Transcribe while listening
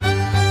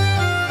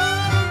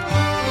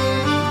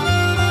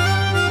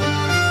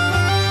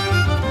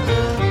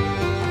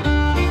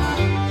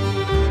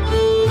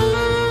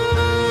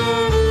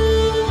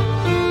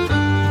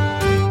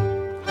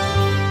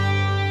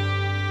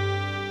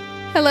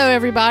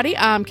everybody.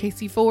 I'm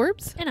Casey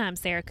Forbes. And I'm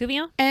Sarah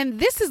Cuvillon. And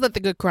this is Let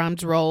the Good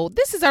Crimes Roll.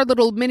 This is our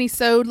little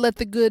mini-sode, Let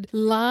the Good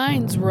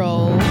Lines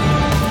Roll.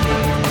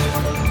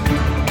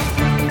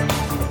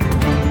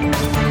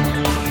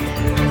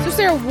 So,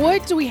 Sarah,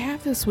 what do we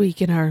have this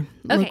week in our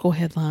local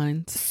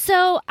headlines?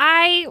 So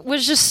I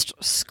was just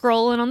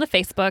scrolling on the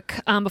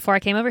Facebook before I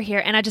came over here,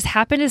 and I just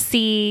happened to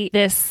see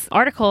this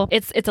article.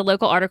 It's a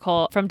local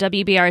article from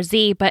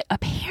WBRZ, but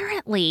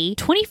apparently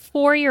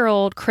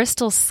 24-year-old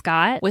Crystal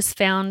Scott was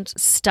found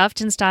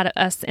stuffed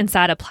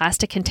inside a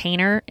plastic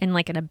container in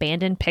like an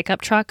abandoned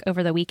pickup truck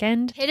over the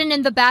weekend. Hidden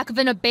in the back of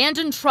an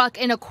abandoned truck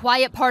in a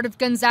quiet part of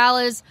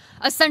Gonzales,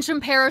 Ascension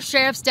Parish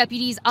Sheriff's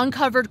deputies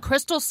uncovered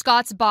Crystal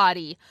Scott's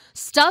body,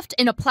 stuffed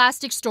in a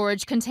plastic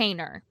storage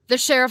container. The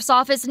sheriff's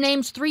office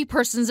named 3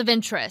 persons of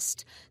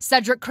interest: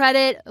 Cedric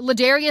Credit,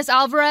 Ladarius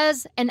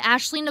Alvarez, and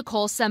Ashley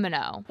Nicole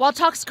Semino. While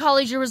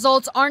toxicology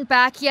results aren't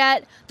back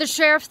yet, the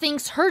sheriff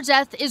thinks her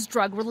death is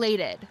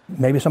drug-related.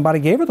 Maybe somebody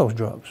gave her those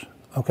drugs,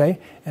 okay?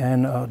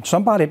 And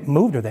somebody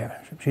moved her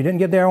there. She didn't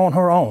get there on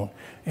her own,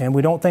 and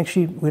we don't think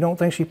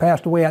she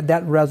passed away at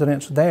that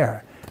residence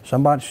there.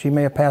 She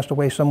may have passed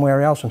away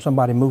somewhere else, and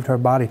somebody moved her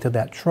body to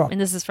that truck. And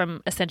this is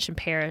from Ascension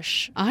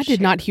Parish. I did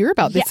not hear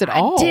about this at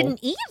all. I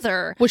didn't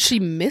either. Was she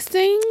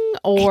missing,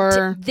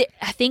 or?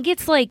 I think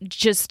it's like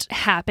just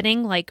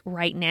happening like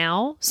right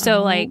now.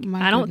 So I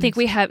don't think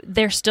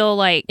they're still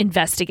like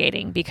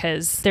investigating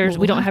because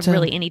we don't have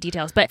really any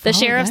details. But the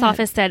sheriff's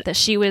office said that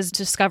she was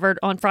discovered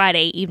on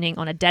Friday evening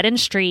on a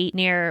dead-end street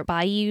near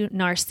Bayou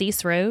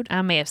Narcisse Road.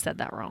 I may have said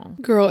that wrong.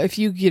 Girl, if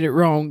you get it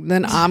wrong,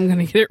 then I'm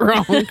going to get it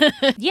wrong.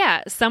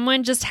 Yeah.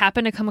 Someone just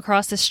happened to come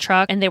across this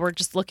truck and they were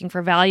just looking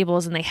for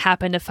valuables, and they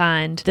happened to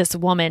find this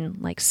woman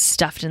like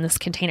stuffed in this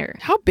container.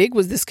 How big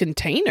was this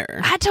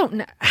container? I don't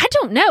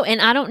know. And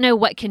I don't know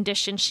what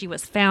condition she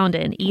was found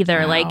in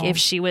either. Wow. Like if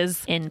she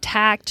was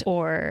intact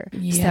or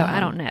so I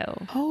don't know.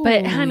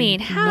 Holy, but I mean,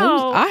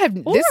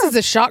 this is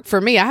a shock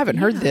for me. I haven't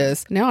heard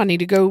this. Now I need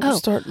to go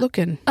start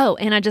looking. Oh,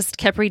 and I just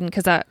kept reading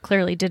because I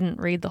clearly didn't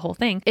read the whole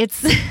thing. It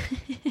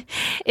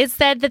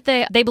said that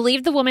they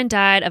believed the woman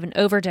died of an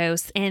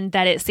overdose, and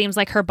that it seems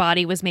like her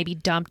body was maybe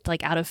dumped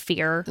like out of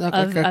fear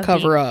of a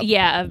cover up.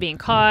 Yeah, of being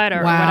caught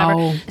or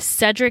whatever.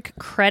 Cedric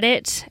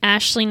Credit,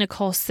 Ashley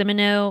Nicole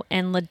Semino,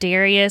 and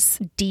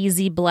Ladarius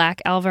DZ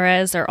Black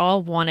Alvarez are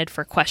all wanted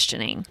for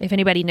questioning. If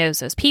anybody knows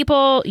those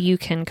people, you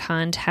can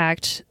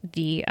contact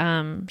the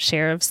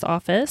sheriff's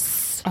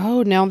office.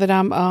 Oh, now that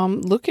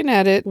I'm looking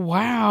at it,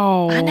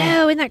 wow. I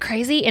know, isn't that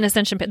crazy? In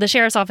the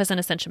sheriff's office in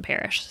Ascension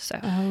Parish. So.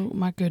 Oh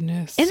my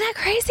goodness. Isn't that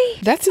crazy?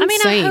 That's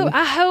insane. I mean,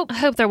 I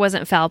hope there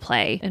wasn't foul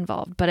play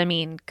involved, but I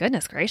mean,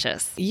 goodness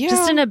gracious. Yeah.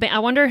 Just I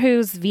wonder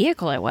whose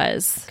vehicle it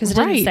was, because it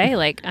didn't say.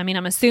 Like, I mean,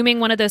 I'm assuming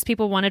one of those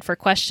people wanted for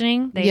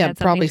questioning. They had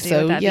something probably to do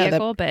with that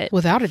vehicle, but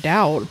without a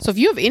doubt. So if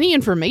you have any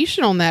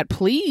information on that,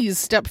 please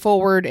step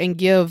forward and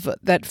give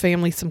that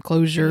family some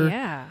closure.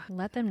 Yeah,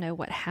 let them know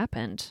what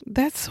happened.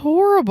 That's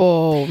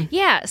horrible.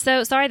 Yeah.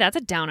 So sorry, that's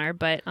a downer,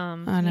 but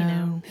I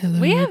know.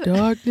 Hello,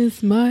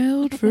 darkness, my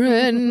old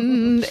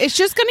friend. It's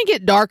just going to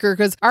get darker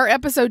because our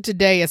episode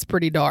today is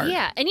pretty dark.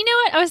 Yeah, and you know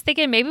what? I was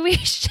thinking maybe we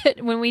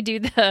should, when we do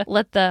the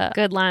Let the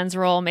Good Lines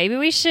Roll, maybe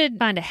we should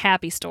find a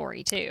happy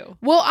story too.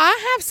 Well,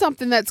 I have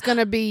something that's going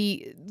to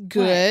be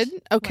good.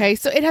 What? Okay,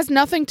 so it has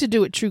nothing to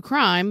do with true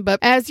crime, but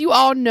as you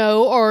all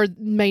know or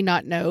may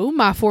not know,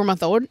 my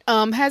 4-month-old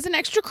has an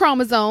extra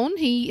chromosome.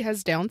 He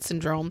has Down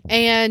syndrome,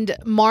 and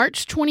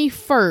March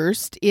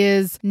 21st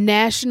is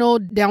National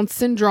Down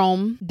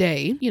Syndrome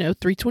Day,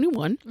 3/21.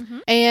 Mm-hmm.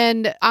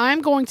 And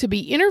I'm going to be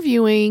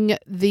interviewing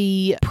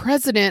the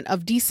president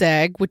of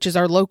DSAG, which is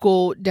our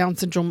local Down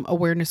syndrome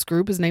awareness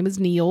group. His name is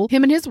Neil.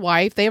 Him and his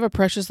wife, they have a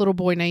precious little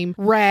boy named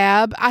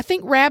Rab. I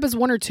think Rab is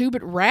 1 or 2,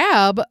 but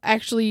Rab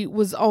actually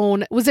was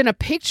in a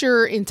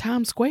picture in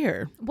Times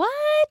Square. What?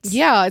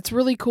 Yeah, it's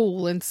really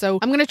cool. And so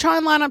I'm going to try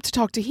and line up to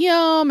talk to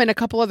him and a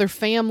couple other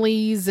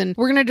families, and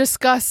we're going to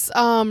discuss,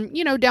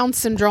 Down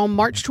syndrome.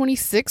 March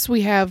 26th,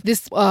 we have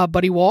this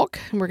buddy walk,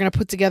 and we're going to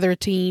put together a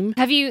team.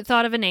 Have you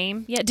thought of a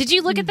name? Yeah. Did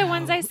you look at the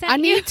ones I sent I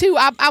need to.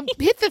 I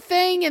hit the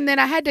thing, and then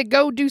I had to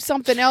go do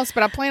something else,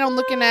 but I plan on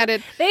looking at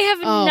it. They have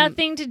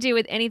nothing to do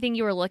with anything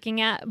you were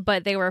looking at,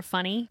 but they were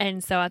funny,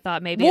 and so I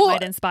thought maybe it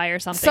might inspire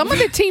something. Some of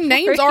the team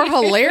names are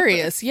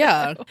hilarious.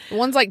 Yeah.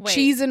 One's like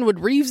Cheesin' with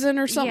Reevesin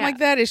or something like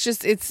that.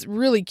 It's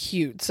really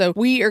cute. So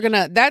we are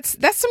gonna. That's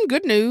some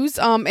good news.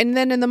 And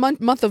then in the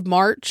month of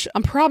March,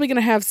 I'm probably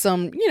gonna have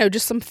some,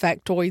 just some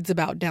factoids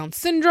about Down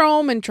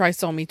syndrome and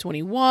trisomy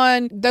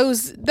 21.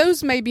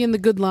 Those may be in the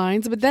good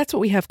lines, but that's what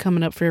we have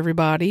coming up for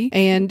everybody.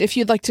 And if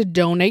you'd like to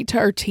donate to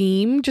our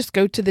team, just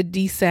go to the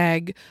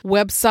DSAG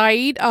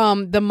website.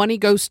 The money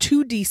goes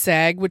to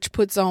DSAG, which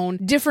puts on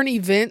different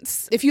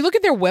events. If you look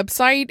at their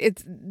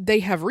website, they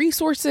have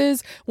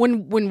resources.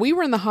 When we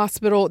were in the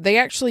hospital, they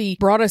actually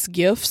brought us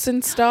gifts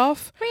and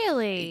stuff.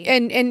 Really?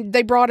 And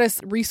they brought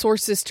us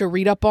resources to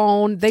read up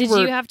on. Did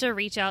you have to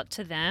reach out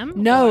to them?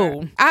 No.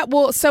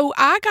 Oh, so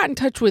I got in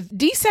touch with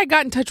DSAG.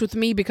 Got in touch with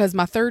me because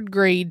my third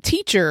grade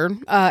teacher,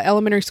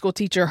 elementary school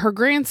teacher, her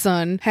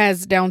grandson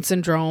has Down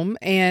syndrome,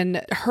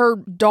 and her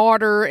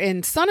daughter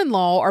and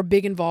son-in-law are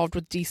big involved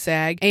with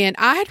DSAG. And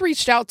I had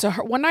reached out to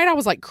her one night. I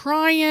was like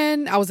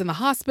crying. I was in the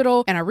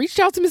hospital, and I reached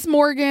out to Miss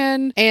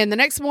Morgan. And the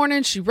next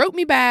morning, she wrote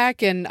me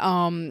back and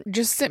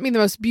just sent me the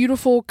most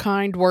beautiful,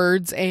 kind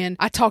words. And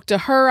I talked to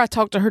her. I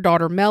talked to her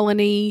daughter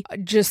Melanie,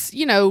 just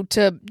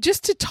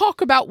to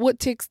talk about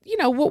what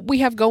we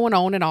have going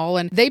on and all.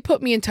 And they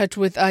put me in touch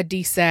with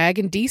DSAG,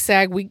 and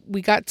DSAG.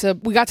 We got to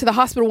the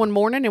hospital one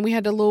morning, and we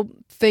had a little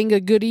thing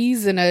of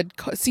goodies and a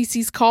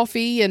CC's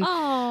coffee. And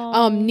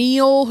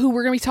Neil, who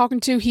we're gonna be talking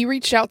to, he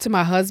reached out to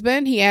my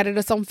husband. He added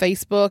us on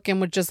Facebook and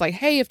was just like,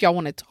 hey, if y'all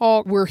want to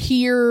talk, we're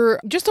here.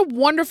 Just a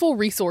wonderful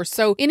resource.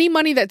 So any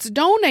money that's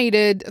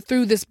donated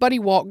through this buddy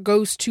walk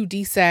goes to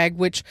DSAG,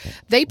 which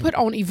they put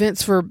on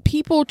events for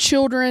people,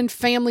 children,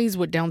 families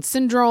with Down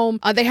syndrome.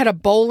 They had a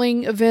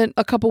bowling event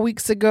a couple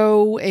weeks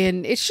ago,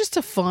 and it's just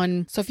a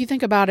fun. So if you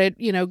think about it,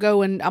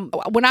 go and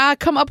when I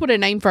come up with a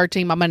name for our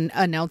team, I'm gonna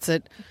announce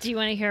it. Do you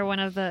want to hear one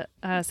of the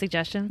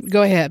suggestions?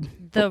 Go ahead.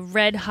 The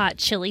Red Hot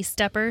Chili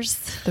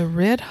Steppers. The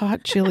Red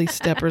Hot Chili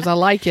Steppers. I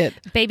like it.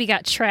 Baby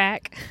Got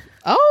Track.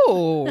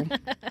 Oh.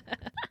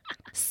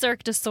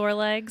 Cirque du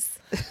Soleils.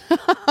 We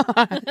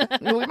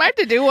might have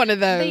to do one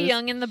of those. The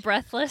Young and the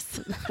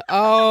Breathless.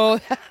 Oh.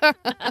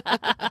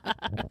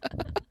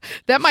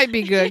 That might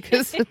be good.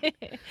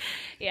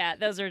 Yeah,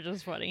 those are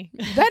just funny.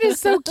 That is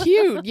so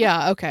cute.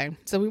 Yeah, okay.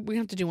 So we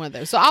have to do one of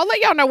those. So I'll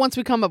let y'all know once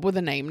we come up with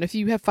a name. And if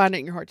you find it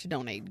in your heart to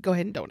donate, go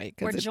ahead and donate.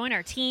 Or join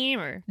our team.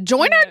 Or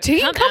join our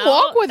team. Come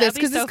walk with us,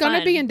 because so it's going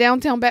to be in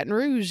downtown Baton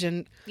Rouge.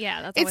 And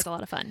yeah, that's always a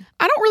lot of fun.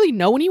 I don't really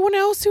know anyone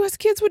else who has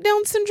kids with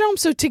Down syndrome.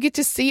 So to get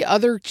to see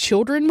other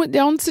children with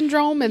Down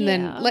syndrome and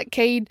then let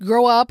Cade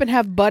grow up and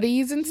have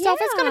buddies and stuff,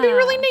 it's going to be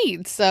really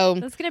neat. So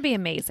that's going to be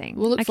amazing.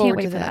 We'll look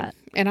forward to that.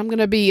 And I'm going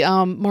to be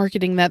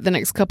marketing that the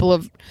next couple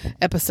of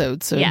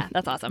episodes. So yeah,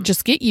 that's awesome.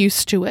 Just get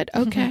used to it.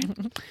 Okay.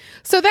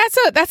 So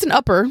that's an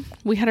upper.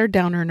 We had our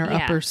downer and our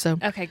upper. So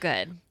okay,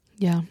 good.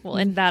 Yeah. We'll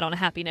end that on a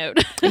happy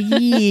note.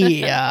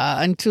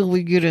 Yeah, until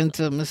we get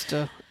into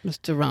Mr.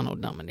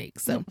 Ronald Dominique.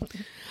 So,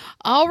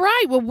 all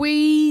right. Well,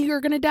 we are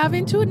going to dive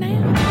into it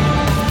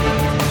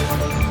now.